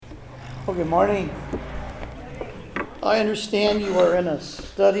Well, good morning. I understand you are in a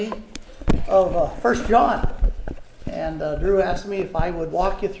study of 1 John. And Drew asked me if I would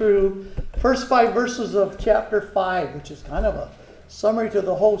walk you through first 5 verses of chapter 5, which is kind of a summary to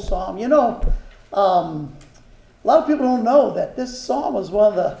the whole psalm. You know, a lot of people don't know that this psalm is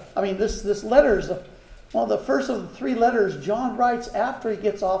this letter is one of the first of the 3 letters John writes after he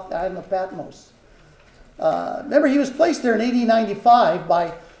gets off the island of Patmos. Remember, he was placed there in AD 95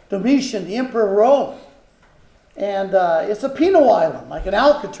 by Domitian, the emperor of Rome. And it's a penal island, like an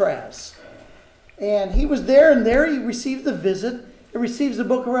Alcatraz. And he was there, and there he received the visit. He receives the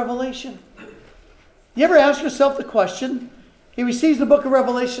book of Revelation. You ever ask yourself the question? He receives the book of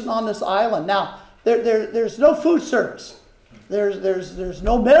Revelation on this island. Now, there's no food service. There's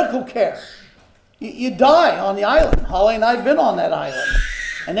no medical care. You die on the island. Holly and I have been on that island.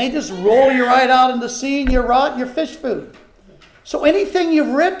 And they just roll you right out in the sea, and you rot, and you're fish food. So anything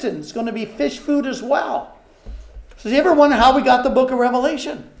you've written is going to be fish food as well. So do you ever wonder how we got the book of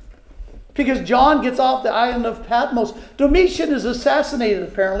Revelation? Because John gets off the island of Patmos. Domitian is assassinated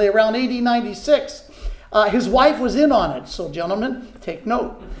apparently around AD 96. His wife was in on it. So gentlemen, take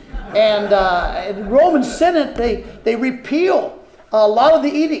note. And in the Roman Senate, they repeal a lot of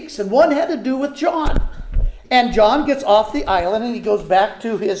the edicts. And one had to do with John. And John gets off the island and he goes back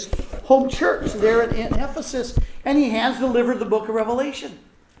to his home church there in Ephesus. And he hands delivered the book of Revelation.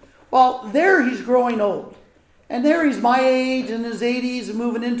 Well, there he's growing old. And there he's my age, in his 80s, and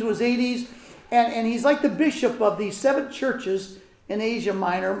moving into his 80s. And he's like the bishop of these 7 churches in Asia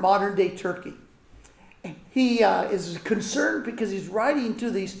Minor, modern-day Turkey. He is concerned because he's writing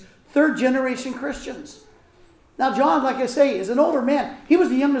to these third-generation Christians. Now, John, like I say, is an older man. He was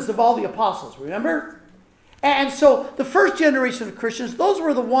the youngest of all the apostles, remember? And so the first generation of Christians, those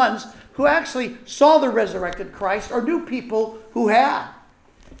were the ones who actually saw the resurrected Christ or knew people who had.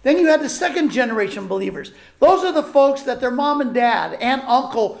 Then you had the second generation believers. Those are the folks that their mom and dad, aunt,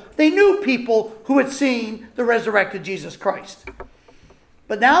 uncle, they knew people who had seen the resurrected Jesus Christ.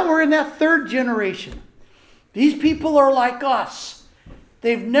 But now we're in that third generation. These people are like us.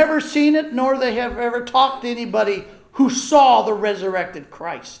 They've never seen it, nor they have ever talked to anybody who saw the resurrected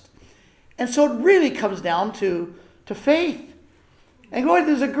Christ. And so it really comes down to faith. And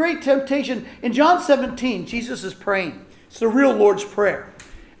there's a great temptation. In John 17, Jesus is praying. It's the real Lord's Prayer.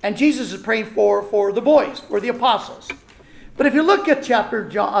 And Jesus is praying for the boys, for the apostles. But if you look at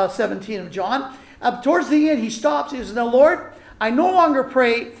chapter 17 of John, towards the end he stops. He says, "Now Lord, I no longer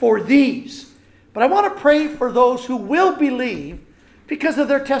pray for these, but I want to pray for those who will believe because of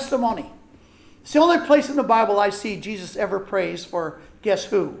their testimony." It's the only place in the Bible I see Jesus ever prays for, guess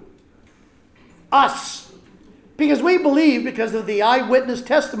who? Us. Because we believe because of the eyewitness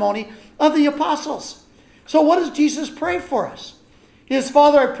testimony of the apostles. So what does Jesus pray for us? His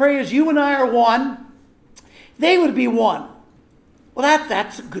Father, I pray as you and I are one, they would be one. Well,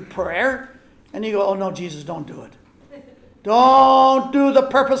 that's a good prayer. And you go, oh no, Jesus, don't do it. Don't do the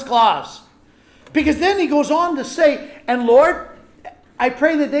purpose clause. Because then he goes on to say, and Lord, I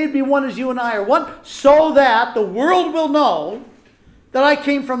pray that they'd be one as you and I are one, so that the world will know that I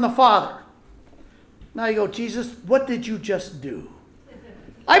came from the Father. Now you go, Jesus, what did you just do?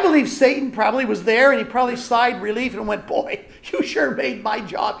 I believe Satan probably was there and he probably sighed relief and went, boy, you sure made my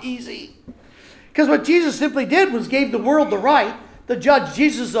job easy. Because what Jesus simply did was gave the world the right to judge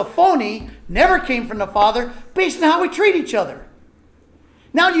Jesus a phony, never came from the Father, based on how we treat each other.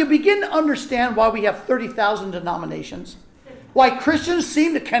 Now you begin to understand why we have 30,000 denominations, why Christians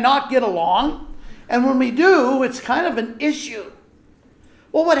cannot get along, and when we do, it's kind of an issue.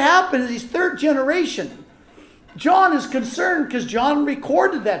 Well, what happened is he's third generation. John is concerned because John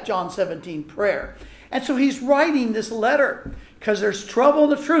recorded that John 17 prayer. And so he's writing this letter because there's trouble in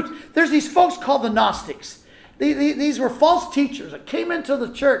the truth. There's these folks called the Gnostics. These were false teachers that came into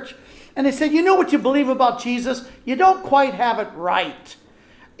the church. And they said, you know what you believe about Jesus? You don't quite have it right.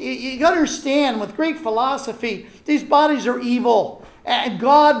 You got to understand, with Greek philosophy, these bodies are evil. And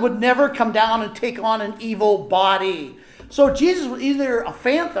God would never come down and take on an evil body. So Jesus was either a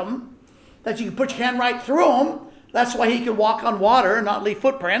phantom that you could put your hand right through him. That's why he could walk on water and not leave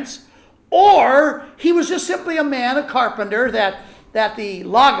footprints. Or he was just simply a man, a carpenter, that the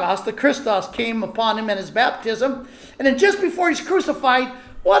Logos, the Christos, came upon him in his baptism. And then just before he's crucified,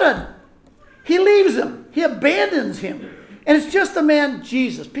 he leaves him. He abandons him. And it's just the man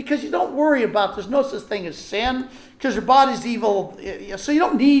Jesus. Because you don't worry about, there's no such thing as sin. Because your body's evil. So you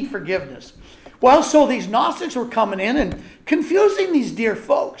don't need forgiveness. Well, so these Gnostics were coming in and confusing these dear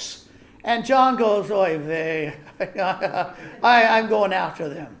folks. And John goes, oy vey, I'm going after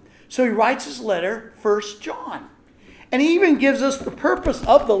them. So he writes his letter, 1 John. And he even gives us the purpose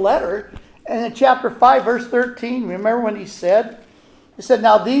of the letter. And in chapter 5, verse 13, remember when he said,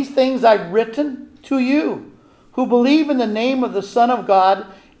 now these things I've written to you who believe in the name of the Son of God,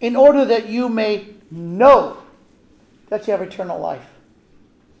 in order that you may know that you have eternal life.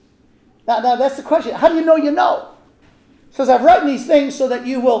 Now that's the question. How do you know you know? It says, I've written these things so that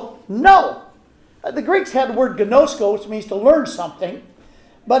you will know. The Greeks had the word gnosko, which means to learn something.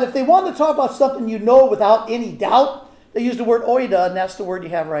 But if they wanted to talk about something you know without any doubt, they used the word oida, and that's the word you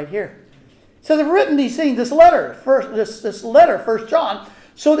have right here. So they've written these things, this letter, 1 John,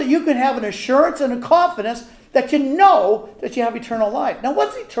 so that you can have an assurance and a confidence that you know that you have eternal life. Now,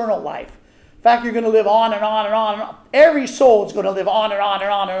 what's eternal life? In fact, you're going to live on and on and on and on. Every soul is going to live on and on and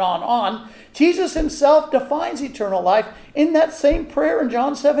on and on and on. Jesus himself defines eternal life in that same prayer in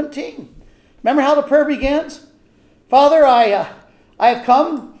John 17. Remember how the prayer begins? Father, I have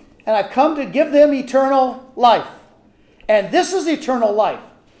come, and I've come to give them eternal life. And this is eternal life,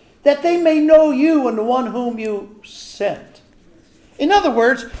 that they may know you and the one whom you sent. In other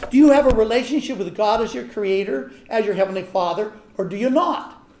words, do you have a relationship with God as your creator, as your heavenly Father, or do you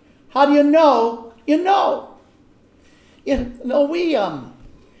not? How do you know? You know. Do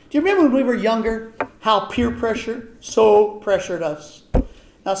you remember when we were younger, how peer pressure so pressured us?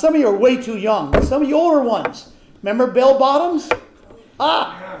 Now, some of you are way too young. Some of you older ones. Remember bell bottoms?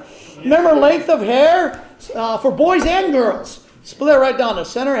 Remember length of hair for boys and girls? Split it right down the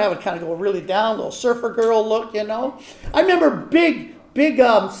center, have it kind of go really down, little surfer girl look, you know. I remember big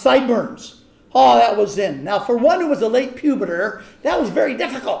sideburns. Oh, that was in. Now, for one who was a late puberter, that was very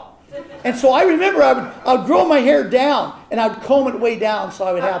difficult. And so I remember I would grow my hair down, and I would comb it way down so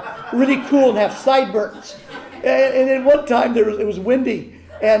I would have really cool and have sideburns. And at one time it was windy,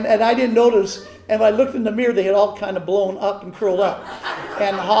 and I didn't notice. And when I looked in the mirror, they had all kind of blown up and curled up.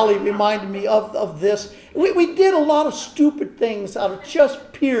 And Holly reminded me of this. We did a lot of stupid things out of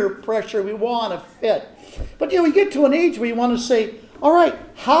just peer pressure. We want to fit. But we get to an age where you want to say, all right,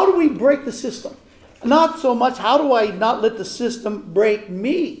 how do we break the system? Not so much, how do I not let the system break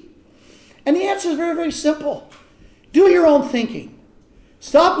me? And the answer is very, very simple. Do your own thinking.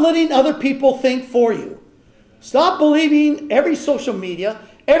 Stop letting other people think for you. Stop believing every social media,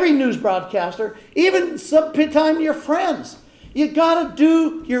 every news broadcaster, even sometimes your friends. You got to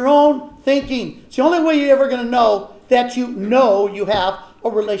do your own thinking. It's the only way you're ever going to know that you have a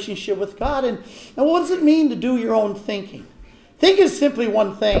relationship with God. And what does it mean to do your own thinking? Thinking is simply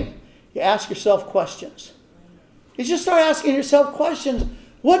one thing. You ask yourself questions. You just start asking yourself questions.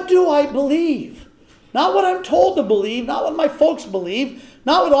 What do I believe? Not what I'm told to believe, not what my folks believe,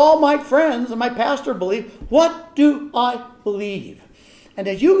 not what all my friends and my pastor believe. What do I believe? And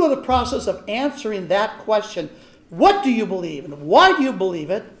as you go through the process of answering that question, what do you believe and why do you believe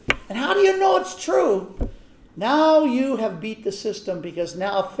it? And how do you know it's true? Now you have beat the system, because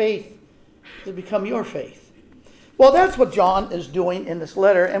now faith has become your faith. Well, that's what John is doing in this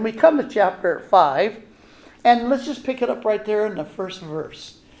letter. And we come to chapter 5. And let's just pick it up right there in the first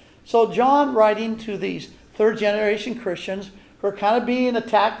verse. So John, writing to these third-generation Christians who are kind of being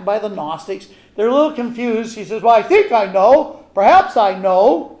attacked by the Gnostics, they're a little confused. He says, well, I think I know. Perhaps I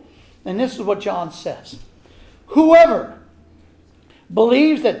know. And this is what John says. Whoever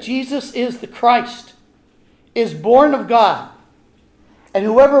believes that Jesus is the Christ is born of God. And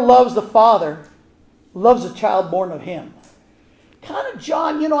whoever loves the Father loves the child born of him. Kind of,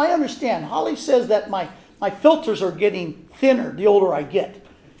 John, I understand. Holly says that my filters are getting thinner the older I get.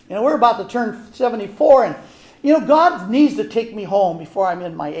 We're about to turn 74, and God needs to take me home before I'm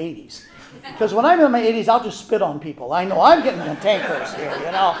in my 80s. Because when I'm in my 80s, I'll just spit on people. I know I'm getting cantankerous here,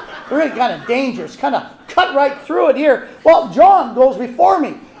 We're really kind of dangerous, kind of cut right through it here. Well, John goes before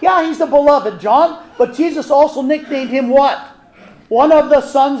me. Yeah, he's the beloved John, but Jesus also nicknamed him what? One of the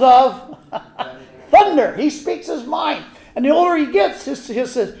sons of thunder. He speaks his mind. And the older he gets,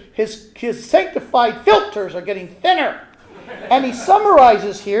 his sanctified filters are getting thinner. And he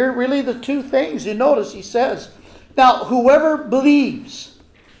summarizes here really the two things. You notice he says, now, whoever believes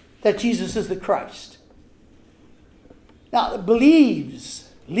that Jesus is the Christ. Now, believes.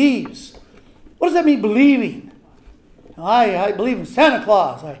 What does that mean, believing? I believe in Santa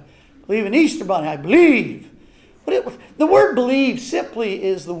Claus. I believe in Easter Bunny. I believe. The word believe simply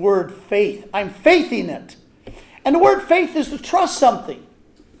is the word faith. I'm faithing it. And the word faith is to trust something.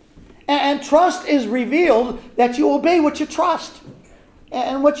 And trust is revealed that you obey what you trust.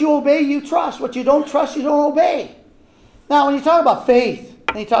 And what you obey, you trust. What you don't trust, you don't obey. Now, when you talk about faith,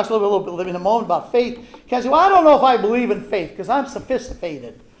 and he talks a little bit in a moment about faith, you can say, well, I don't know if I believe in faith because I'm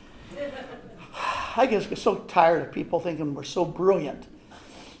sophisticated. I get so tired of people thinking we're so brilliant.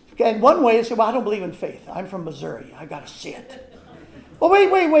 And one way is, well, I don't believe in faith. I'm from Missouri. I got to see it. Well,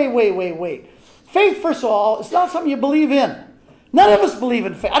 wait. Faith, first of all, is not something you believe in. None of us believe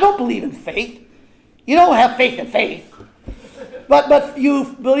in faith. I don't believe in faith. You don't have faith in faith. But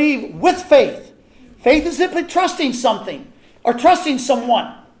you believe with faith. Faith is simply trusting something or trusting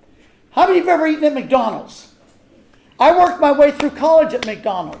someone. How many of you have ever eaten at McDonald's? I worked my way through college at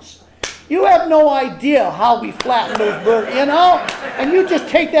McDonald's. You have no idea how we flatten those burgers, And you just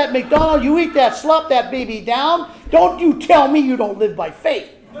take that McDonald's, you eat that, slop that baby down. Don't you tell me you don't live by faith.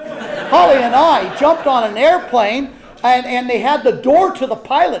 Holly and I jumped on an airplane, and they had the door to the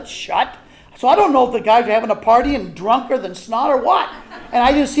pilot shut. So I don't know if the guys were having a party and drunker than snot or what. And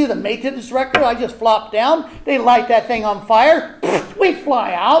I didn't see the maintenance record. I just flopped down. They light that thing on fire. We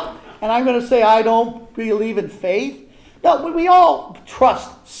fly out. And I'm going to say I don't believe in faith. No, we all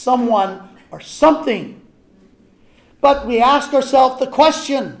trust someone or something. But we ask ourselves the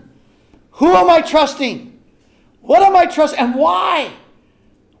question, who am I trusting? What am I trusting? And why?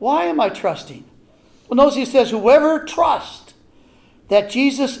 Why am I trusting? Well, notice he says, whoever trusts that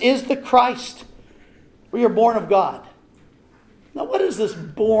Jesus is the Christ, we are born of God. Now, what is this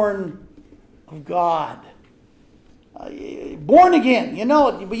born of God? Born again.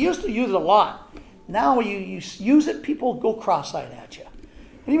 We used to use it a lot. Now you use it, people go cross-eyed at you.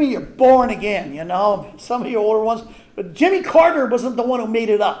 What do you mean you're born again? Some of your older ones. But Jimmy Carter wasn't the one who made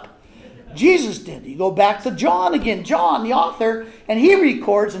it up. Jesus did. You go back to John again. John, the author, and he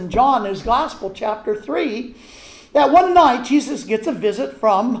records in John, his Gospel, chapter 3, that one night Jesus gets a visit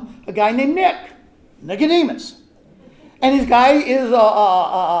from a guy named Nicodemus. And his guy is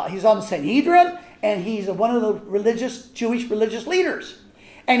he's on the Sanhedrin, and he's one of the Jewish religious leaders.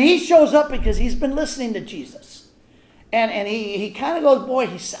 And he shows up because he's been listening to Jesus. And he kind of goes, boy,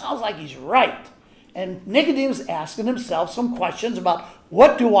 he sounds like he's right. And Nicodemus asking himself some questions about,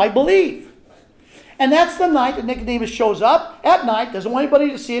 what do I believe? And that's the night that Nicodemus shows up at night, doesn't want anybody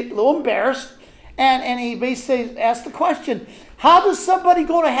to see it, a little embarrassed. And he basically asks the question, how does somebody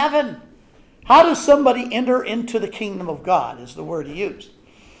go to heaven? How does somebody enter into the kingdom of God, is the word he used.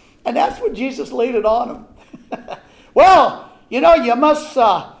 And that's what Jesus laid it on him. Well, you must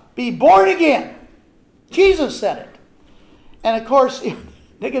be born again. Jesus said it. And of course,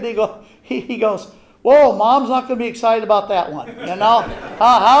 Nicodemus, he goes, whoa, Mom's not going to be excited about that one.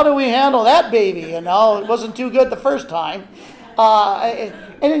 How do we handle that baby? It wasn't too good the first time. And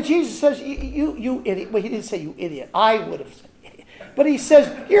then Jesus says, you idiot. Well, he didn't say you idiot. I would have said idiot. But he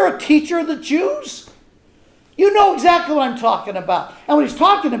says, you're a teacher of the Jews? You know exactly what I'm talking about. And what he's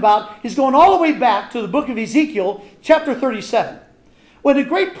talking about, he's going all the way back to the book of Ezekiel, chapter 37. When the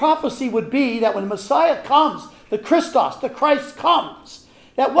great prophecy would be that when Messiah comes, the Christos, the Christ comes,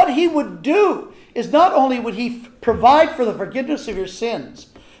 that what he would do is not only would he provide for the forgiveness of your sins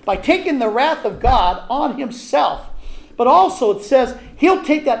by taking the wrath of God on himself, but also it says he'll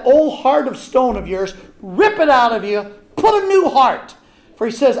take that old heart of stone of yours, rip it out of you, put a new heart. For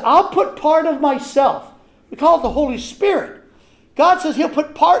he says, I'll put part of myself. We call it the Holy Spirit. God says he'll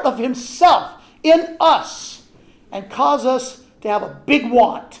put part of himself in us and cause us to have a big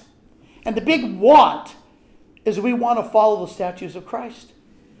want. And the big want is we want to follow the statutes of Christ.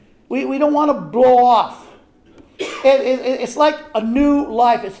 We don't want to blow off. It's like a new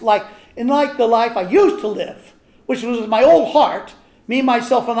life. It's like the life I used to live, which was my old heart, me,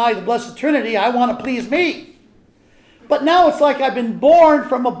 myself, and I, the Blessed Trinity. I want to please me. But now it's like I've been born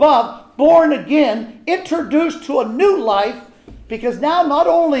from above, born again, introduced to a new life, because now not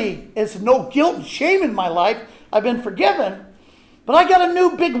only is no guilt and shame in my life, I've been forgiven, but I got a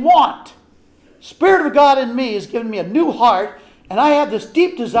new big want. Spirit of God in me has given me a new heart, and I have this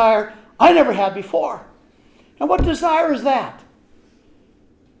deep desire I never had before. And what desire is that?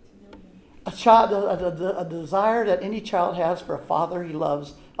 A desire that any child has for a father he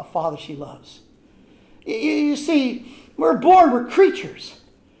loves, a father she loves. You see, we're born, we're creatures.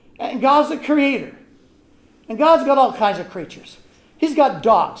 And God's the creator. And God's got all kinds of creatures. He's got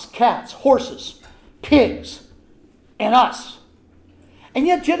dogs, cats, horses, pigs, and us. And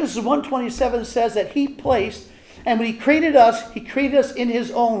yet Genesis 1:27 says that he placed, and when he created us in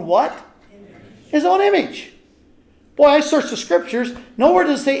his own what? His own image. Boy, I searched the scriptures. Nowhere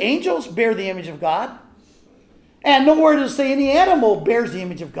does it say angels bear the image of God. And nowhere does it say any animal bears the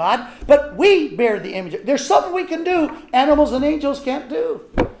image of God. But we bear the image. There's something we can do animals and angels can't do.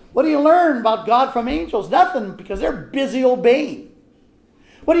 What do you learn about God from angels? Nothing, because they're busy obeying.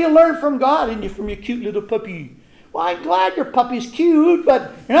 What do you learn from God and from your cute little puppy? Well, I'm glad your puppy's cute,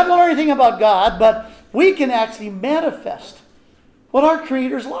 but you're not going to learn anything about God. But we can actually manifest what our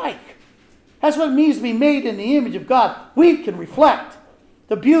Creator's like. That's what it means to be made in the image of God. We can reflect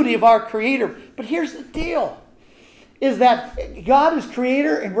the beauty of our Creator. But here's the deal, is that God is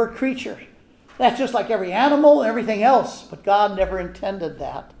Creator and we're creatures. That's just like every animal and everything else. But God never intended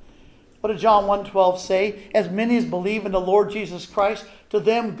that. What did John 1:12 say? As many as believe in the Lord Jesus Christ, to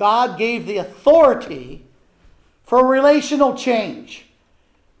them God gave the authority for relational change.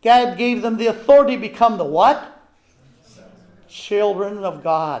 God gave them the authority to become the what? Children of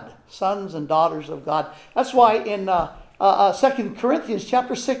God. Sons and daughters of God. That's why in 2 Corinthians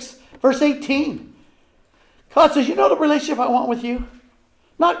chapter 6, verse 18, God says, you know the relationship I want with you?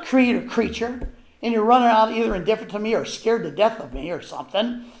 Not creator, creature. And you're running around either indifferent to me or scared to death of me or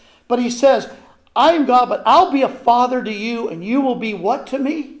something. But he says, I am God, but I'll be a father to you, and you will be what to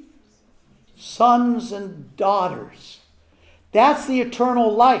me? Sons and daughters. That's the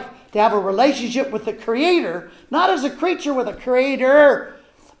eternal life. To have a relationship with the Creator, not as a creature with a Creator,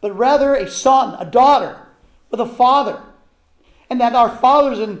 but rather a son, a daughter, with a father. And that our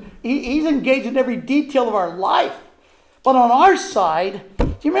Father's He's engaged in every detail of our life. But on our side,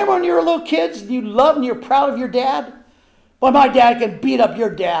 do you remember when you were little kids and you loved and you're proud of your dad? Well, my dad can beat up your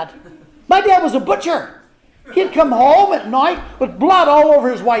dad. My dad was a butcher. He'd come home at night with blood all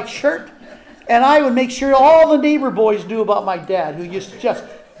over his white shirt. And I would make sure all the neighbor boys knew about my dad, who used to just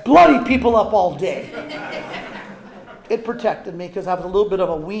bloody people up all day. It protected me because I was a little bit of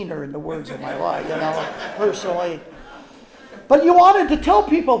a wiener in the words of my life, personally. But you wanted to tell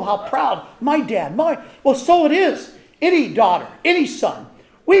people how proud my dad, well, so it is. Any daughter, any son.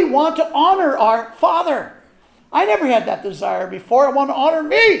 We want to honor our father. I never had that desire before. I want to honor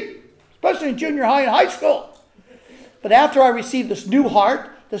me, especially in junior high and high school. But after I received this new heart,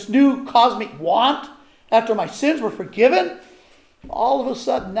 this new cosmic want, after my sins were forgiven, all of a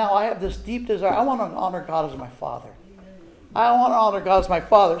sudden now I have this deep desire. I want to honor God as my Father. I want to honor God as my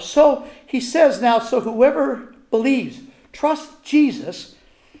Father. So he says now, so whoever believes, trusts Jesus,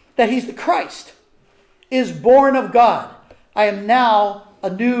 that he's the Christ, is born of God. I am now a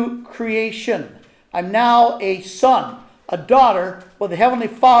new creation. I'm now a son, a daughter with a heavenly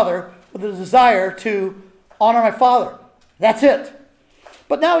Father with a desire to honor my Father. That's it.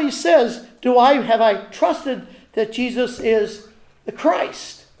 But now he says, have I trusted that Jesus is the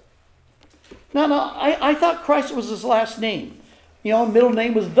Christ? No, I thought Christ was his last name. Middle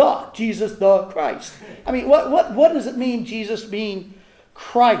name was Jesus the Christ. I mean, what does it mean, Jesus being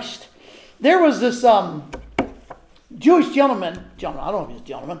Christ? There was this Jewish gentleman, I don't know if he's a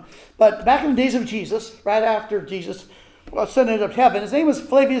gentleman, but back in the days of Jesus, right after Jesus ascended up to heaven, his name was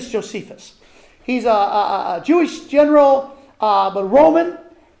Flavius Josephus. He's a Jewish general, but Roman,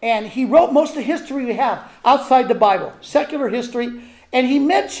 and he wrote most of the history we have outside the Bible, secular history, and he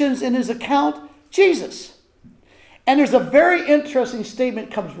mentions in his account Jesus. And there's a very interesting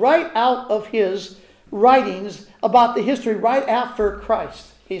statement comes right out of his writings about the history right after Christ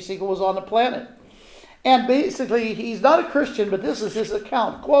basically was on the planet. And basically, he's not a Christian, but this is his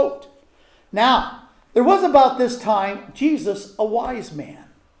account. Quote, now, there was about this time Jesus a wise man,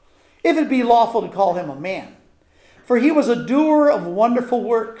 if it be lawful to call him a man. For he was a doer of wonderful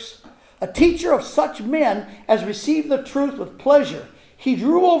works, a teacher of such men as received the truth with pleasure. He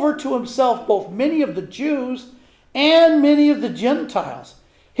drew over to himself both many of the Jews and many of the Gentiles.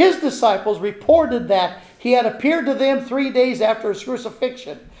 His disciples reported that he had appeared to them 3 days after his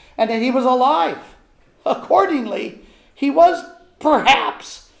crucifixion, and that he was alive. Accordingly, he was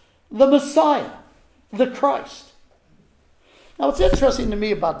perhaps the Messiah, the Christ. Now, what's interesting to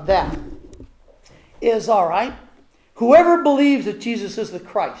me about that is, all right, whoever believes that Jesus is the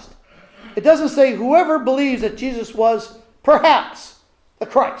Christ. It doesn't say whoever believes that Jesus was perhaps the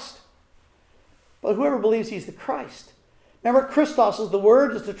Christ, but whoever believes he's the Christ. Remember, Christos is the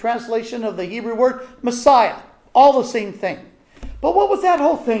word, it's the translation of the Hebrew word Messiah. All the same thing. But what was that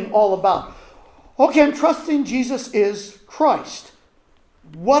whole thing all about? Okay, I'm trusting Jesus is Christ.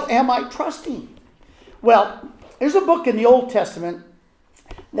 What am I trusting? Well, there's a book in the Old Testament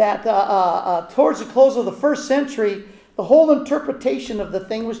that towards the close of the first century, the whole interpretation of the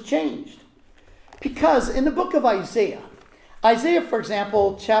thing was changed. Because in the book of Isaiah, for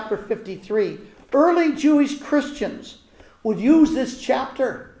example, chapter 53, early Jewish Christians would use this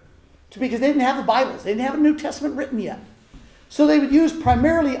chapter because they didn't have the Bibles. They didn't have a New Testament written yet. So they would use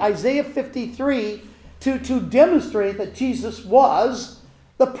primarily Isaiah 53 to demonstrate that Jesus was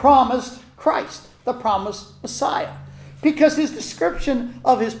the promised Christ, the promised Messiah. Because his description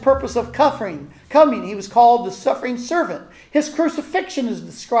of his purpose of coming, he was called the suffering servant. His crucifixion is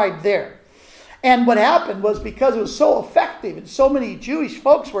described there. And what happened was because it was so effective and so many Jewish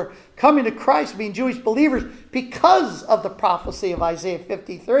folks were coming to Christ, being Jewish believers, because of the prophecy of Isaiah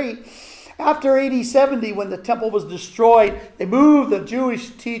 53. After AD 70, when the temple was destroyed, they moved the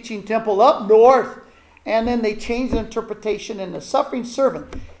Jewish teaching temple up north, and then they changed the interpretation in the suffering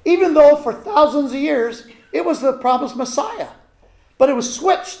servant, even though for thousands of years it was the promised Messiah. But it was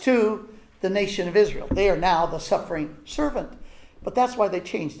switched to the nation of Israel. They are now the suffering servant. But that's why they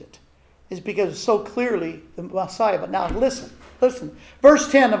changed it. It's because it's so clearly the Messiah. But now listen.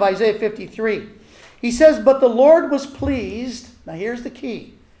 Verse 10 of Isaiah 53. He says, "But the Lord was pleased," now here's the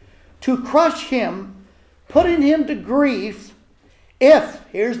key, "to crush him, putting him to grief, if,"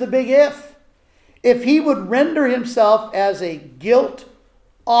 here's the big if he would render himself as a guilt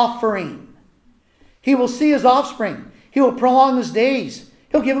offering. He will see his offspring. He will prolong his days.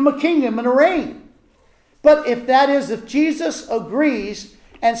 He'll give him a kingdom and a reign." But if Jesus agrees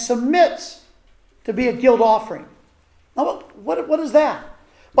and submits to be a guilt offering. Now, what is that?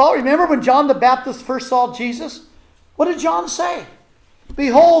 Well, remember when John the Baptist first saw Jesus? What did John say?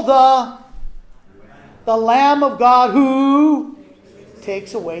 "Behold the Lamb of God who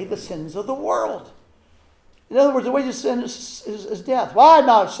takes away the sins of the world." In other words, the wages of sin is death. "Well, I'm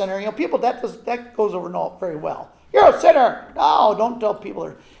not a sinner." People, that goes over not very well. "You're a sinner." No, don't tell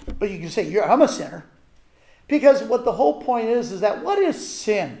people. But you can say, "I'm a sinner." Because what the whole point is that what is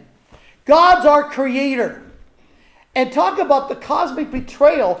sin? God's our creator. And talk about the cosmic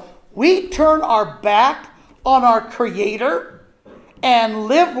betrayal. We turn our back on our creator and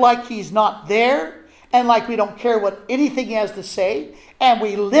live like he's not there and like we don't care what anything he has to say, and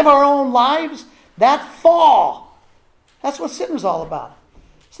we live our own lives. That fall, that's what sin is all about.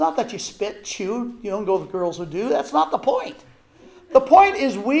 It's not that you spit, chew, and go the girls who do. That's not the point. The point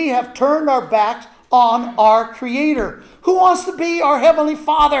is we have turned our backs on our Creator, who wants to be our Heavenly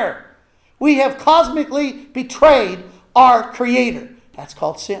Father. We have cosmically betrayed our Creator. That's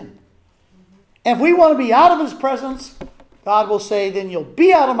called sin. And if we want to be out of His presence, God will say, "Then you'll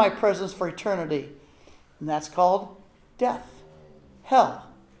be out of my presence for eternity." And that's called death, hell.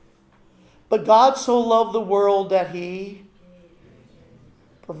 But God so loved the world that He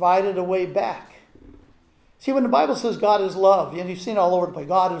provided a way back. See, when the Bible says God is love, and you've seen it all over the place,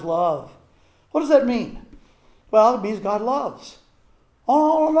 God is love. What does that mean? Well, it means God loves.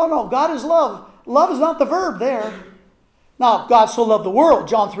 Oh, no. God is love. Love is not the verb there. Now, God so loved the world,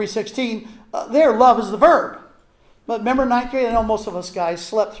 John 3:16. There, love is the verb. But remember 9th grade? I know most of us guys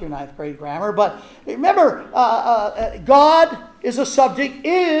slept through 9th grade grammar. But remember, God is a subject,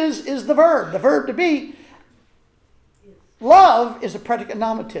 is the verb. The verb to be. Love is a predicate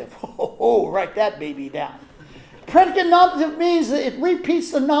nominative. Write that baby down. Predicate nominative means that it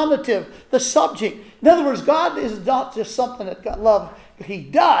repeats the nominative, the subject. In other words, God is not just something that God love He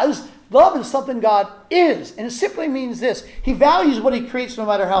does. Love is something God is. And it simply means this. He values what He creates no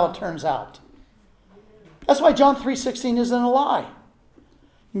matter how it turns out. That's why John 3:16 isn't a lie.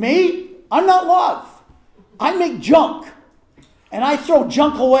 Me, I'm not love. I make junk. And I throw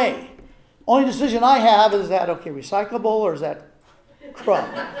junk away. Only decision I have is that, okay, recyclable or is that crumb?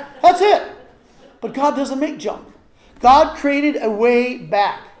 That's it. But God doesn't make junk. God created a way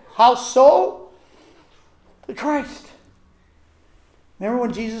back. How so? To Christ. Remember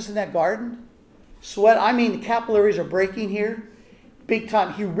when Jesus in that garden? Sweat, the capillaries are breaking here. Big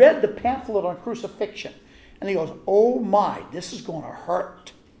time. He read the pamphlet on crucifixion. And he goes, "Oh my, this is going to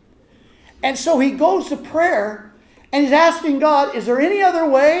hurt." And so he goes to prayer and he's asking God, "Is there any other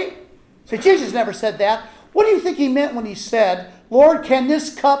way?" So Jesus never said that. What do you think he meant when he said, "Lord, can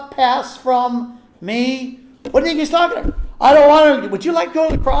this cup pass from me?" What do you think he's talking about? I don't want to. Would you like to go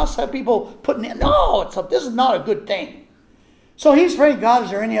to the cross? Have people putting in? No, this is not a good thing. So he's praying, "God, is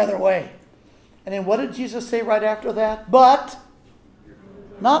there any other way?" And then what did Jesus say right after that? "But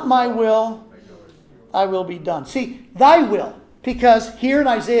not my will, thy will be done." See, thy will. Because here in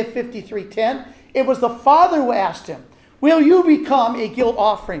Isaiah 53:10, it was the Father who asked him, "Will you become a guilt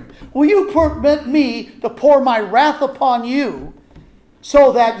offering? Will you permit me to pour my wrath upon you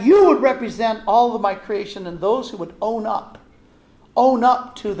so that you would represent all of my creation and those who would own up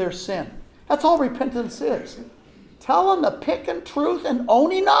to their sin?" That's all repentance is. Telling the pick and truth and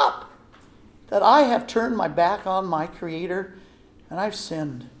owning up that I have turned my back on my Creator and I've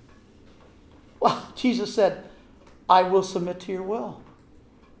sinned. Well, Jesus said, "I will submit to your will.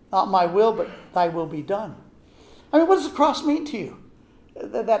 Not my will, but thy will be done." What does the cross mean to you?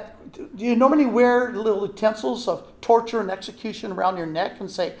 Do you normally wear little utensils of torture and execution around your neck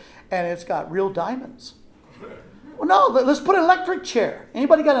and say, "And it's got real diamonds"? Well, no, let's put an electric chair.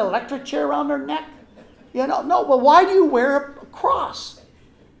 Anybody got an electric chair around their neck? No. Well, why do you wear a cross?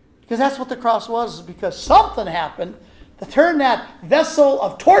 Because that's what the cross was, because something happened to turn that vessel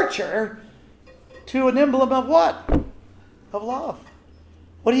of torture to an emblem of what? Of love.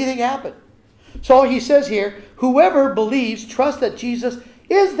 What do you think happened? So he says here, whoever believes, trusts that Jesus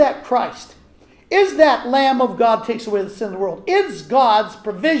is that Christ, is that Lamb of God takes away the sin of the world, is God's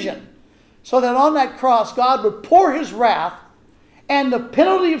provision. So that on that cross, God would pour his wrath and the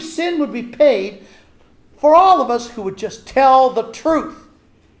penalty of sin would be paid for all of us who would just tell the truth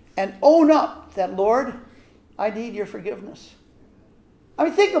and own up that, Lord, I need your forgiveness. I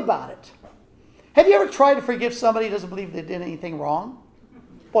mean, think about it. Have you ever tried to forgive somebody who doesn't believe they did anything wrong?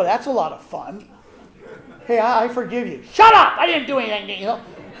 Boy, that's a lot of fun. Hey, I forgive you. Shut up! I didn't do anything, you know.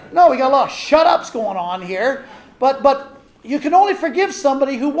 No, we got a lot of shut-ups going on here. But you can only forgive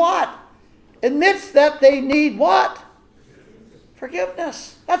somebody who what? Admits that they need what?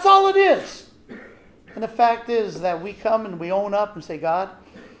 Forgiveness. That's all it is. And the fact is that we come and we own up and say, God,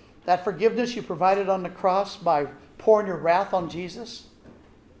 that forgiveness you provided on the cross by pouring your wrath on Jesus,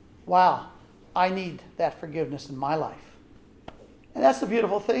 wow, I need that forgiveness in my life. And that's the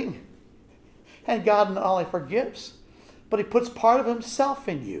beautiful thing. And God not only forgives, but he puts part of himself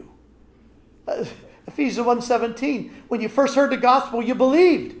in you. Ephesians 1:17, when you first heard the gospel, you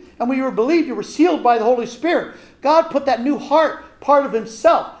believed. And when you were believed, you were sealed by the Holy Spirit. God put that new heart, part of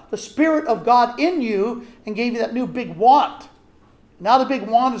himself, the Spirit of God in you, and gave you that new big want. Now the big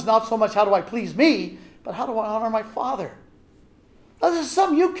want is not so much how do I please me, but how do I honor my Father? Now, this is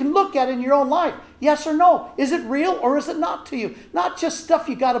something you can look at in your own life. Yes or no? Is it real or is it not to you? Not just stuff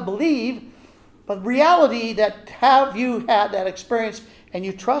you got to believe, but reality that have you had that experience and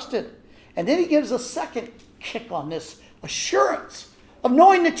you trust it. And then he gives a second kick on this assurance of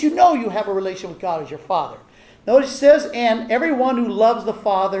knowing that you know you have a relation with God as your Father. Notice it says, and everyone who loves the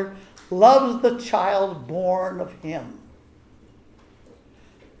Father loves the child born of him.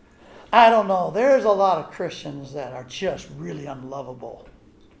 I don't know. There's a lot of Christians that are just really unlovable.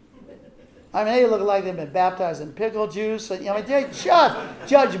 I mean, they look like they've been baptized in pickle juice. I mean, they're just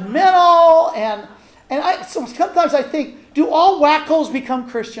judgmental. So sometimes I think, do all wackos become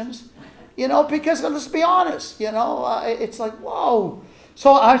Christians? You know, because let's be honest. You know, it's like, whoa.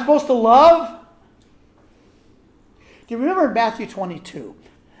 So I'm supposed to love? Do you remember in Matthew 22,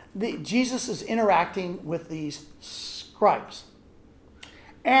 Jesus is interacting with these scribes.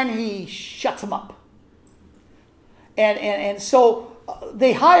 And he shuts them up. And so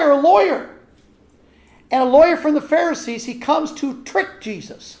they hire a lawyer. And a lawyer from the Pharisees, he comes to trick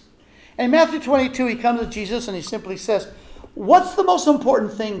Jesus. And in Matthew 22, he comes to Jesus and he simply says, what's the most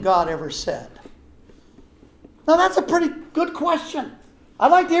important thing God ever said? Now that's a pretty good question.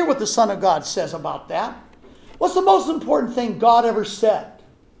 I'd like to hear what the Son of God says about that. What's the most important thing God ever said?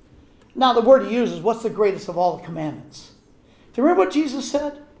 Now the word he uses, what's the greatest of all the commandments? Do you remember what Jesus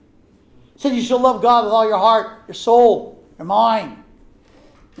said? He said you shall love God with all your heart, your soul, your mind.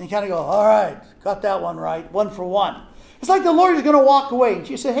 And you kind of go, all right, got that one right, one for one. It's like the lawyer's going to walk away. And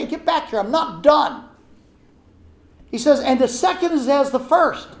Jesus said, hey, get back here, I'm not done. He says, and the second is as the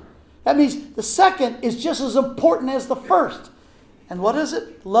first. That means the second is just as important as the first. And what is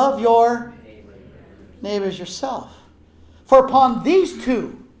it? Love your neighbor as yourself. For upon these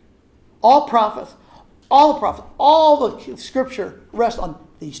two, all the scripture rests on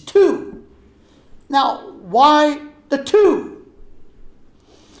these two. Now, why the two?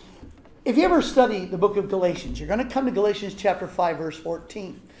 If you ever study the book of Galatians, you're going to come to Galatians chapter 5, verse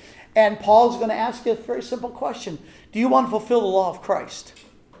 14. And Paul's going to ask you a very simple question. Do you want to fulfill the law of Christ?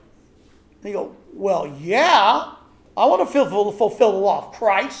 And you go, well, yeah, I want to fulfill the law of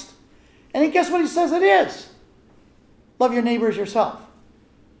Christ. And then guess what he says it is? Love your neighbor as yourself.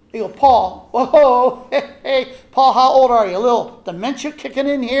 You go, Paul, whoa, hey, Paul, how old are you? A little dementia kicking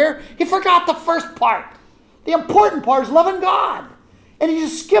in here? He forgot the first part. The important part is loving God. And he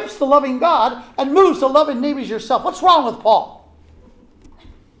just skips the loving God and moves to loving neighbors yourself. What's wrong with Paul?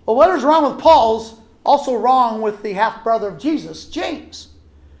 Well, what is wrong with Paul's also wrong with the half-brother of Jesus, James.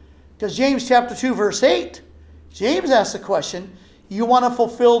 Because James chapter 2, verse 8, James asks the question, you want to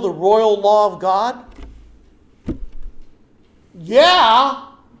fulfill the royal law of God? Yeah.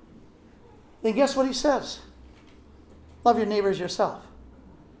 Then guess what he says? Love your neighbor as yourself.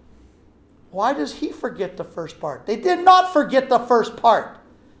 Why does he forget the first part? They did not forget the first part.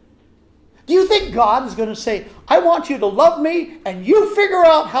 Do you think God is going to say, I want you to love me and you figure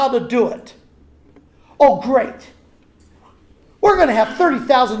out how to do it? Oh, great. We're going to have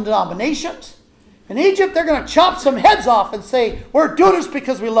 30,000 denominations. In Egypt, they're going to chop some heads off and say, we're doing this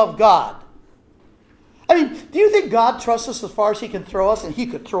because we love God. I mean, do you think God trusts us as far as he can throw us? And he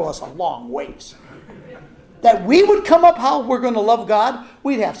could throw us a long ways. That we would come up how we're going to love God.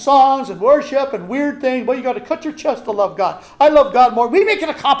 We'd have songs and worship and weird things. Well, you got to cut your chest to love God. I love God more. We make it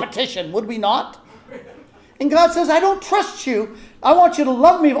a competition, would we not? And God says, I don't trust you I want you to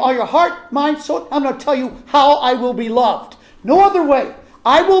love me with all your heart, mind, soul. I'm going to tell you how I will be loved. No other way.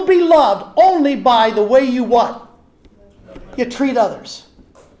 I will be loved only by the way you what? You treat others.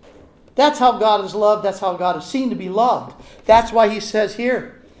 That's how God is loved. That's how God is seen to be loved. That's why he says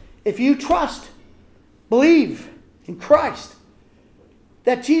here, if you trust, believe in Christ,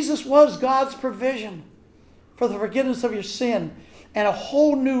 that Jesus was God's provision for the forgiveness of your sin and a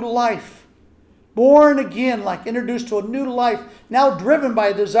whole new life, born again, like introduced to a new life, now driven by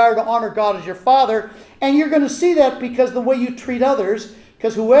a desire to honor God as your Father. And you're going to see that because the way you treat others,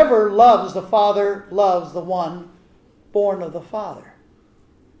 because whoever loves the Father loves the one born of the Father.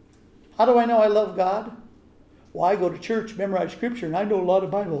 How do I know I love God? Well, I go to church, memorize Scripture, and I know a lot of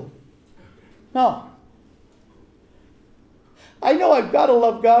Bible. No. I know I've got to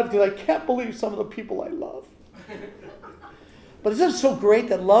love God because I can't believe some of the people I love. But isn't it so great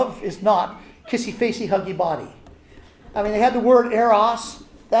that love is not kissy, facey, huggy body? I mean, they had the word eros.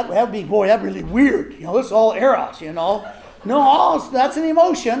 That would be, boy, that's really weird. This is all eros, No, that's an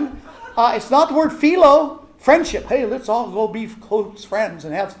emotion. It's not the word philo, friendship. Hey, let's all go be close friends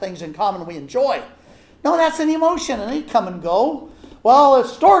and have things in common we enjoy. No, that's an emotion, and they come and go. Well,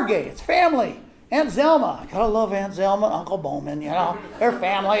 it's storge, it's family. Aunt Zelma, I gotta love Aunt Zelma, Uncle Bowman, they're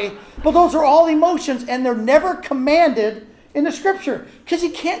family. But those are all emotions, and they're never commanded in the Scripture, because you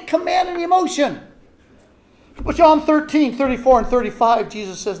can't command an emotion. But John 13, 34 and 35,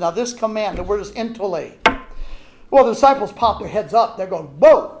 Jesus says, now this command, the word is entole. Well, the disciples pop their heads up. They're going,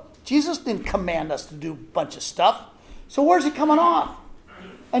 whoa, Jesus didn't command us to do a bunch of stuff. So where's it coming off?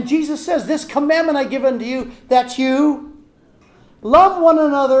 And Jesus says, this commandment I give unto you, that you love one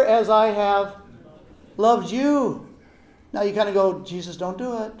another as I have loved you. Now you kind of go, Jesus, don't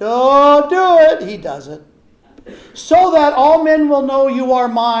do it. Don't do it. He does it. So that all men will know you are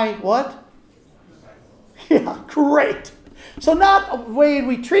my what? Yeah, great. So not the way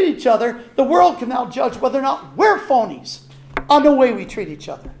we treat each other, the world can now judge whether or not we're phonies on the way we treat each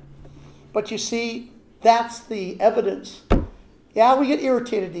other. But you see, that's the evidence. Yeah, we get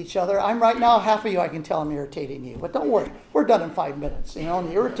irritated at each other. I'm right now, half of you I can tell I'm irritating you. But don't worry, we're done in 5 minutes, and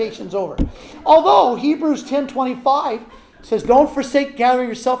the irritation's over. Although Hebrews 10:25 says, don't forsake gathering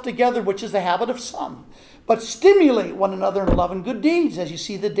yourself together, which is the habit of some, but stimulate one another in love and good deeds as you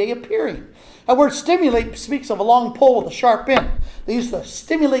see the day appearing. That word stimulate speaks of a long pole with a sharp end. They used to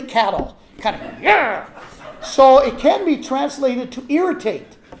stimulate cattle. Kind of, yeah. So it can be translated to irritate.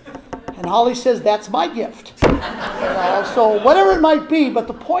 And Holly says, that's my gift. So whatever it might be, but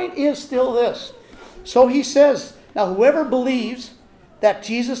the point is still this. So he says, now whoever believes that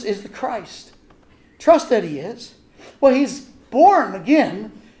Jesus is the Christ, trust that he is. Well, he's born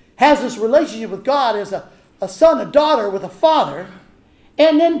again, has this relationship with God as a son, a daughter with a father.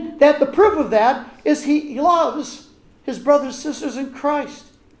 And then that the proof of that is he loves his brothers and sisters in Christ.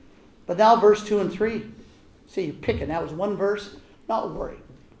 But now verse 2 and 3. See, you're picking. That was one verse. Not worry.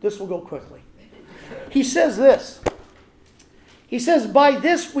 This will go quickly. He says this. He says, by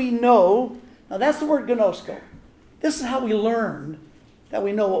this we know. Now that's the word gnosko. This is how we learn that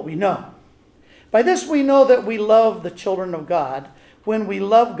we know what we know. By this we know that we love the children of God, when we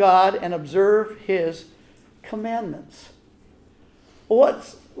love God and observe his commandments.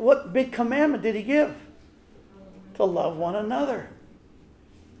 What big commandment did he give? To love one another.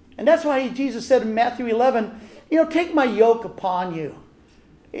 And that's why Jesus said in Matthew 11, take my yoke upon you.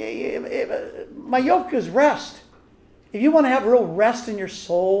 My yoke is rest. If you want to have real rest in your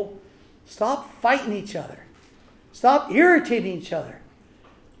soul, stop fighting each other. Stop irritating each other.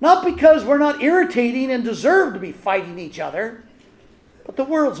 Not because we're not irritating and deserve to be fighting each other, but the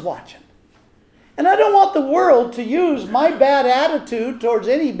world's watching. And I don't want the world to use my bad attitude towards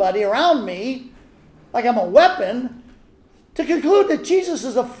anybody around me, like I'm a weapon, to conclude that Jesus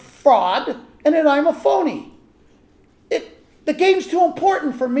is a fraud and that I'm a phony. The game's too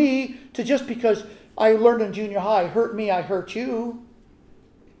important for me to just because I learned in junior high, hurt me, I hurt you.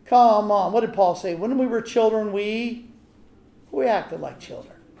 Come on, what did Paul say? When we were children, we acted like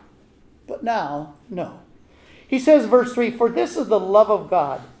children. But now, no. He says, verse 3, for this is the love of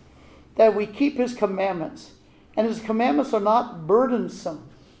God, that we keep his commandments, and his commandments are not burdensome.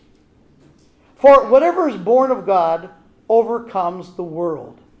 For whatever is born of God overcomes the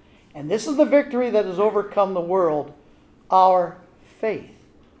world. And this is the victory that has overcome the world, our faith.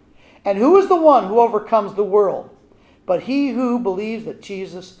 And who is the one who overcomes the world? But he who believes that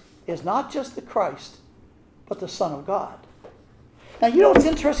Jesus is not just the Christ, but the Son of God. Now, you know what's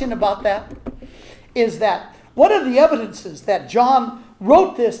interesting about that? Is that one of the evidences that John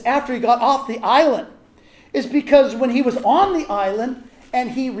wrote this after he got off the island is because when he was on the island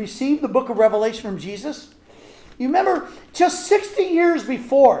and he received the book of Revelation from Jesus, You remember just 60 years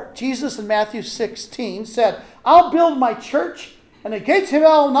before, Jesus in Matthew 16 said, I'll build my church and the gates of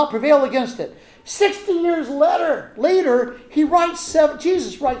hell will not prevail against it. 60 years later,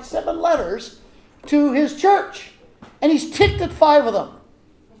 Jesus writes 7 letters to his church. And he's ticked at 5 of them.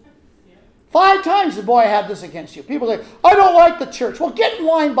 5 times the boy, I have this against you. People say, I don't like the church. Well, get in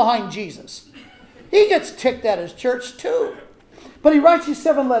line behind Jesus. He gets ticked at his church too. But he writes these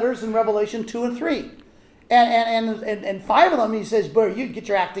 7 letters in Revelation 2 and 3. And 5 of them, he says, boy, you get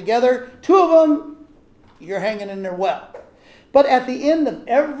your act together. 2 of them, you're hanging in there well. But at the end of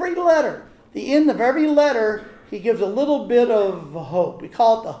every letter, he gives a little bit of hope. We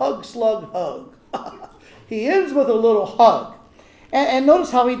call it the hug, slug, hug. He ends with a little hug. And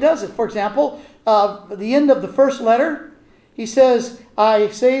notice how he does it. For example, at the end of the first letter, he says, I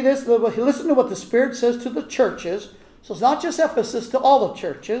say this, listen to what the Spirit says to the churches. So it's not just Ephesus, to all the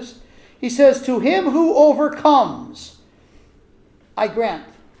churches. He says, to him who overcomes, I grant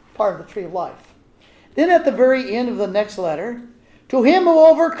part of the tree of life. Then at the very end of the next letter, to him who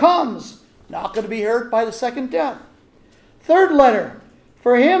overcomes, not going to be hurt by the second death. Third letter,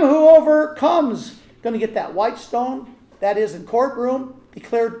 for him who overcomes, going to get that white stone, that is in courtroom,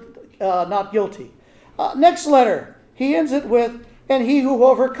 declared not guilty. Next letter, he ends it with, and he who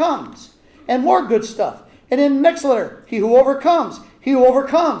overcomes. And more good stuff. And in the next letter, he who overcomes, he who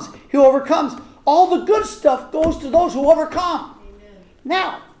overcomes, he who overcomes. All the good stuff goes to those who overcome. Amen.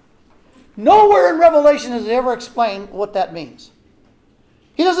 Now, nowhere in Revelation does it ever explain what that means.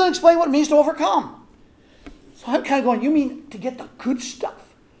 He doesn't explain what it means to overcome. So I'm kind of going, you mean to get the good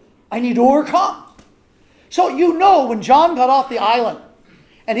stuff? I need to overcome. So you know when John got off the island,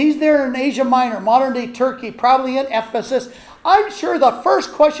 and he's there in Asia Minor, modern-day Turkey, probably in Ephesus, I'm sure the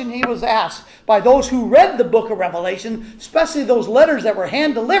first question he was asked by those who read the book of Revelation, especially those letters that were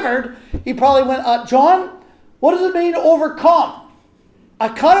hand-delivered, he probably went, John, what does it mean to overcome? I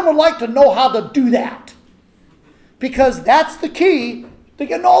kind of would like to know how to do that. Because that's the key to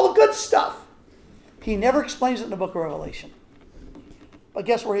getting all the good stuff. He never explains it in the book of Revelation. But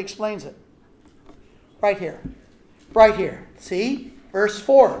guess where he explains it? Right here. Right here. See? Verse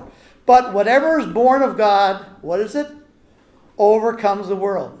 4. But whatever is born of God, what is it? Overcomes the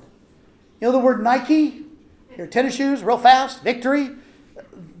world. You know the word Nike? Your tennis shoes, real fast, victory.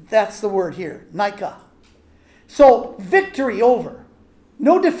 That's the word here, Nike. So, victory over.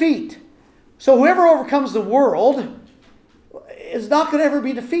 No defeat. So whoever overcomes the world is not going to ever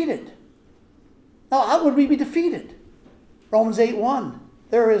be defeated. Now, how would we be defeated? Romans 8:1.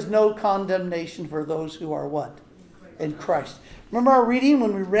 There is no condemnation for those who are what? In Christ. Remember our reading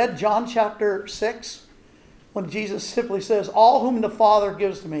when we read John chapter 6? When Jesus simply says, all whom the Father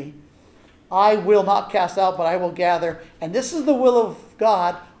gives to me, I will not cast out, but I will gather. And this is the will of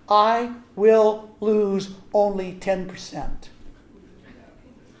God. I will lose only 10%.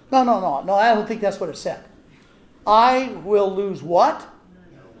 No, I don't think that's what it said. I will lose what?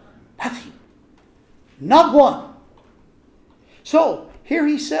 Nothing. Not one. So, here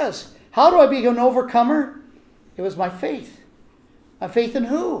he says, how do I become an overcomer? It was my faith. My faith in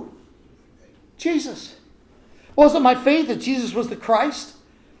who? Jesus. Was it my faith that Jesus was the Christ?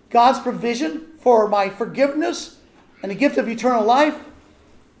 God's provision for my forgiveness and the gift of eternal life?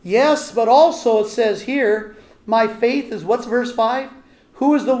 Yes, but also it says here, my faith is, what's verse 5?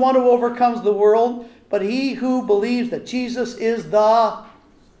 Who is the one who overcomes the world? But he who believes that Jesus is the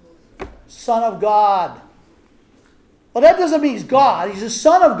Son of God. Well, that doesn't mean he's God. He's the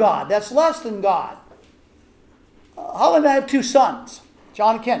Son of God. That's less than God. Holland and I have 2 sons.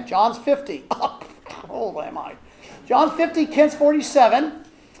 John and Kent. John's 50. How old am I? John's 50, Kent's 47.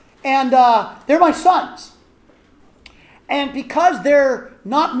 And they're my sons. And because they're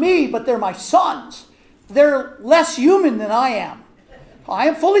not me, but they're my sons, they're less human than I am. I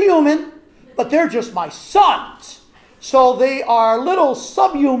am fully human, but they're just my sons. So they are a little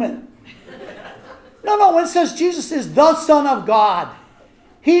subhuman. No, when it says Jesus is the Son of God,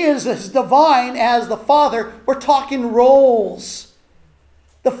 he is as divine as the Father. We're talking roles.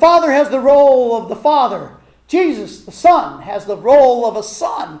 The Father has the role of the Father. Jesus, the Son, has the role of a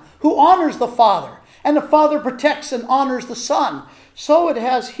son who honors the Father. And the Father protects and honors the Son. So it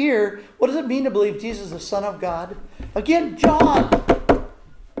has here, what does it mean to believe Jesus is the Son of God? Again, John,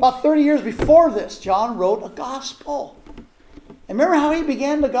 about 30 years before this, John wrote a gospel. And remember how he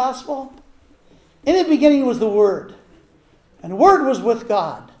began the gospel? In the beginning was the Word. And the Word was with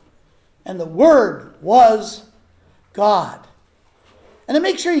God. And the Word was God. And to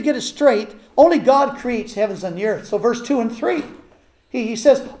make sure you get it straight, only God creates heavens and the earth. So verse 2 and 3. He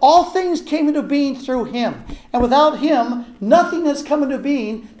says, all things came into being through him. And without him, nothing has come into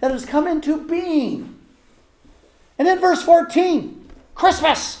being that has come into being. And then verse 14,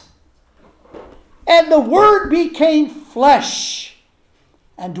 Christmas. And the Word became flesh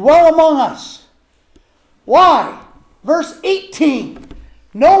and dwelt among us. Why? Verse 18,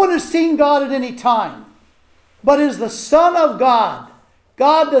 no one has seen God at any time, but is the Son of God,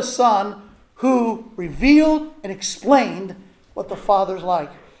 God the Son, who revealed and explained what the Father's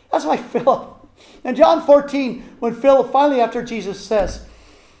like. That's why Philip, in John 14, when Philip finally, after Jesus says,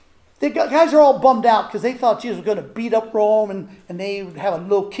 the guys are all bummed out because they thought Jesus was going to beat up Rome and they would have a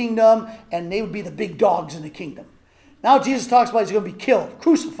little kingdom and they would be the big dogs in the kingdom. Now Jesus talks about he's going to be killed,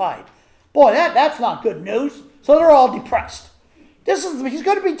 crucified. Boy, that's not good news. So they're all depressed. Jesus is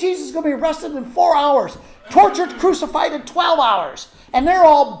going to be arrested in 4 hours, tortured, crucified in 12 hours. And they're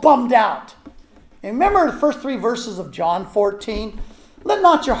all bummed out. And remember the first 3 verses of John 14? Let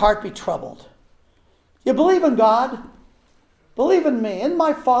not your heart be troubled. You believe in God? Believe in me. In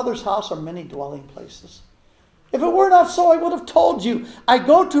my Father's house are many dwelling places. If it were not so, I would have told you. I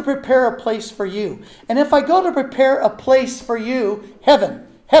go to prepare a place for you. And if I go to prepare a place for you, heaven,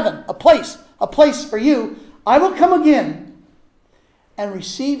 a place for you, I will come again and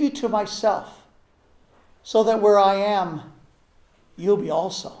receive you to myself, so that where I am, you'll be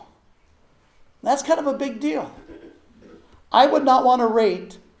also. That's kind of a big deal. I would not want to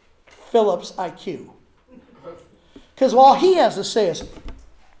rate Philip's IQ. Because all he has to say is,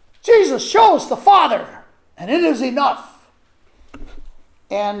 Jesus, show us the Father, and it is enough.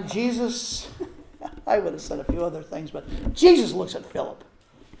 And Jesus, I would have said a few other things, but Jesus looks at Philip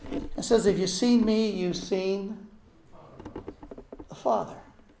and says, if you've seen me, you've seen the Father.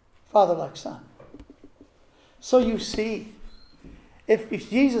 Father like Son. So you see, if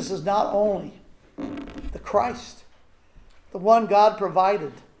Jesus is not only the Christ, the one God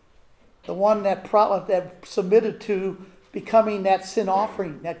provided, the one that submitted to becoming that sin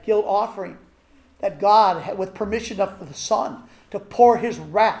offering, that guilt offering, that God had, with permission of the Son, to pour his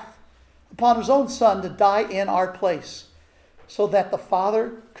wrath upon his own Son to die in our place, so that the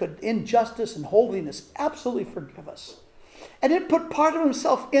Father could, in justice and holiness, absolutely forgive us. And it put part of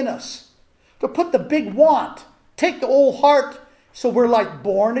himself in us, to put the big want, take the old heart, so we're like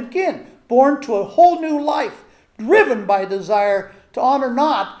born again, born to a whole new life, driven by a desire to honor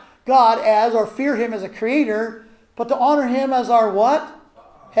not God as, or fear him as a creator, but to honor him as our what?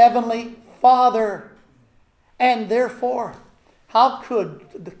 Heavenly Father. And therefore, how could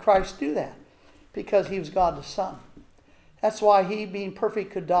the Christ do that? Because he was God the Son. That's why he, being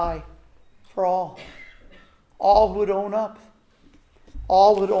perfect, could die for all. All would own up.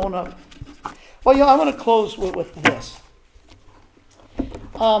 All would own up. Well, I want to close with this.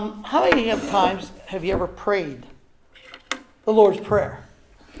 How many times have you ever prayed the Lord's Prayer?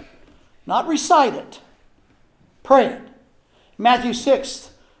 Not recite it. Pray it. Matthew 6,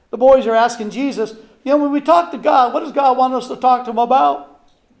 the boys are asking Jesus, when we talk to God, what does God want us to talk to him about?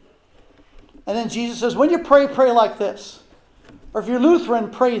 And then Jesus says, when you pray, pray like this. Or if you're Lutheran,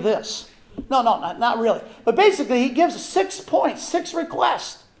 pray this. No, not really. But basically, he gives 6 points, 6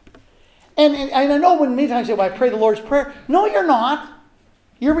 requests. And I know when many times I say, well, I pray the Lord's Prayer. No, you're not.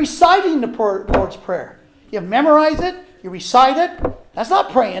 You're reciting the Lord's Prayer. You memorize it. You recite it. That's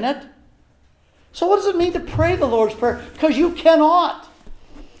not praying it. So what does it mean to pray the Lord's Prayer? Because you cannot,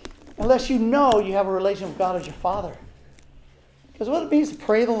 unless you know you have a relation with God as your Father. Because what it means to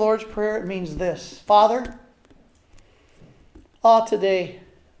pray the Lord's Prayer, it means this. Father, today,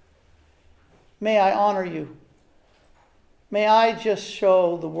 may I honor you. May I just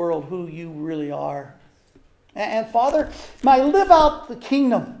show the world who you really are. And Father, may I live out the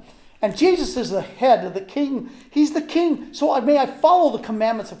kingdom. And Jesus is the head of the king. He's the king. So may I follow the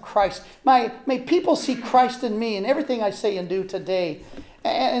commandments of Christ. May people see Christ in me in everything I say and do today.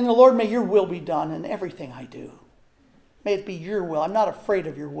 And the Lord, may your will be done in everything I do. May it be your will. I'm not afraid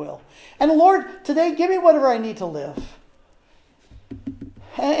of your will. And Lord, today give me whatever I need to live.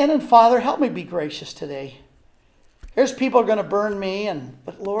 And then Father, help me be gracious today. There's people going to burn me,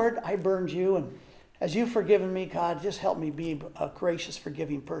 but Lord, I burned you, and as you've forgiven me, God, just help me be a gracious,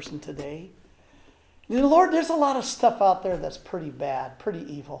 forgiving person today. Lord, there's a lot of stuff out there that's pretty bad,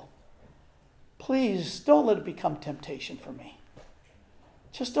 pretty evil. Please don't let it become temptation for me.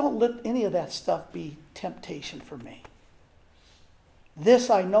 Just don't let any of that stuff be temptation for me. This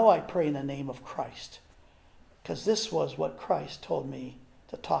I know I pray in the name of Christ, because this was what Christ told me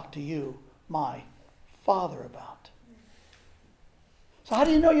to talk to you, my Father, about. So how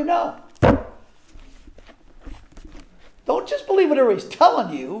do you know you know? Don't just believe what everybody's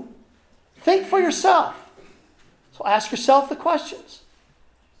telling you. Think for yourself. So ask yourself the questions.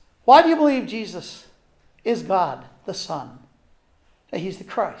 Why do you believe Jesus is God, the Son? That he's the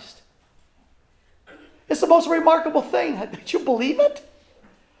Christ? It's the most remarkable thing. Did you believe it?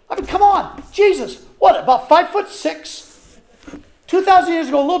 I mean, come on. Jesus, what, about 5'6"? 2,000 years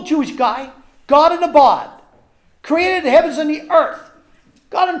ago, a little Jewish guy, God in a bod, created the heavens and the earth,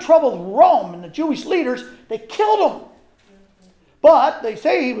 got in trouble with Rome and the Jewish leaders. They killed him. But they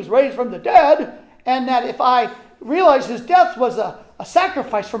say he was raised from the dead, and that if I realize his death was a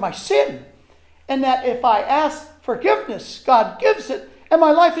sacrifice for my sin, and that if I ask forgiveness, God gives it, and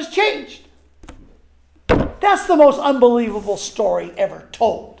my life is changed. That's the most unbelievable story ever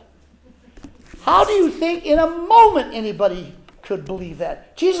told. How do you think in a moment anybody could believe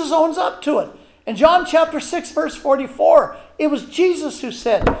that? Jesus owns up to it. In John chapter 6, verse 44, it was Jesus who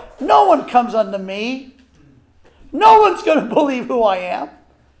said, no one comes unto me. No one's going to believe who I am.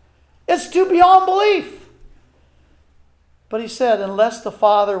 It's too beyond belief. But he said, unless the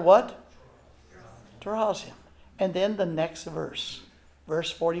Father, what? Draws him. And then the next verse,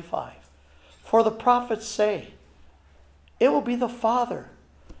 verse 45. For the prophets say, it will be the Father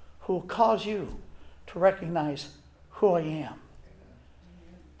who will cause you to recognize who I am.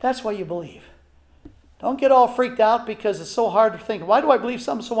 That's why you believe. Don't get all freaked out because it's so hard to think, why do I believe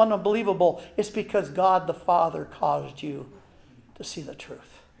something so unbelievable? It's because God the Father caused you to see the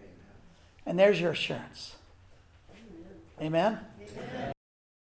truth. And there's your assurance. Amen? Amen.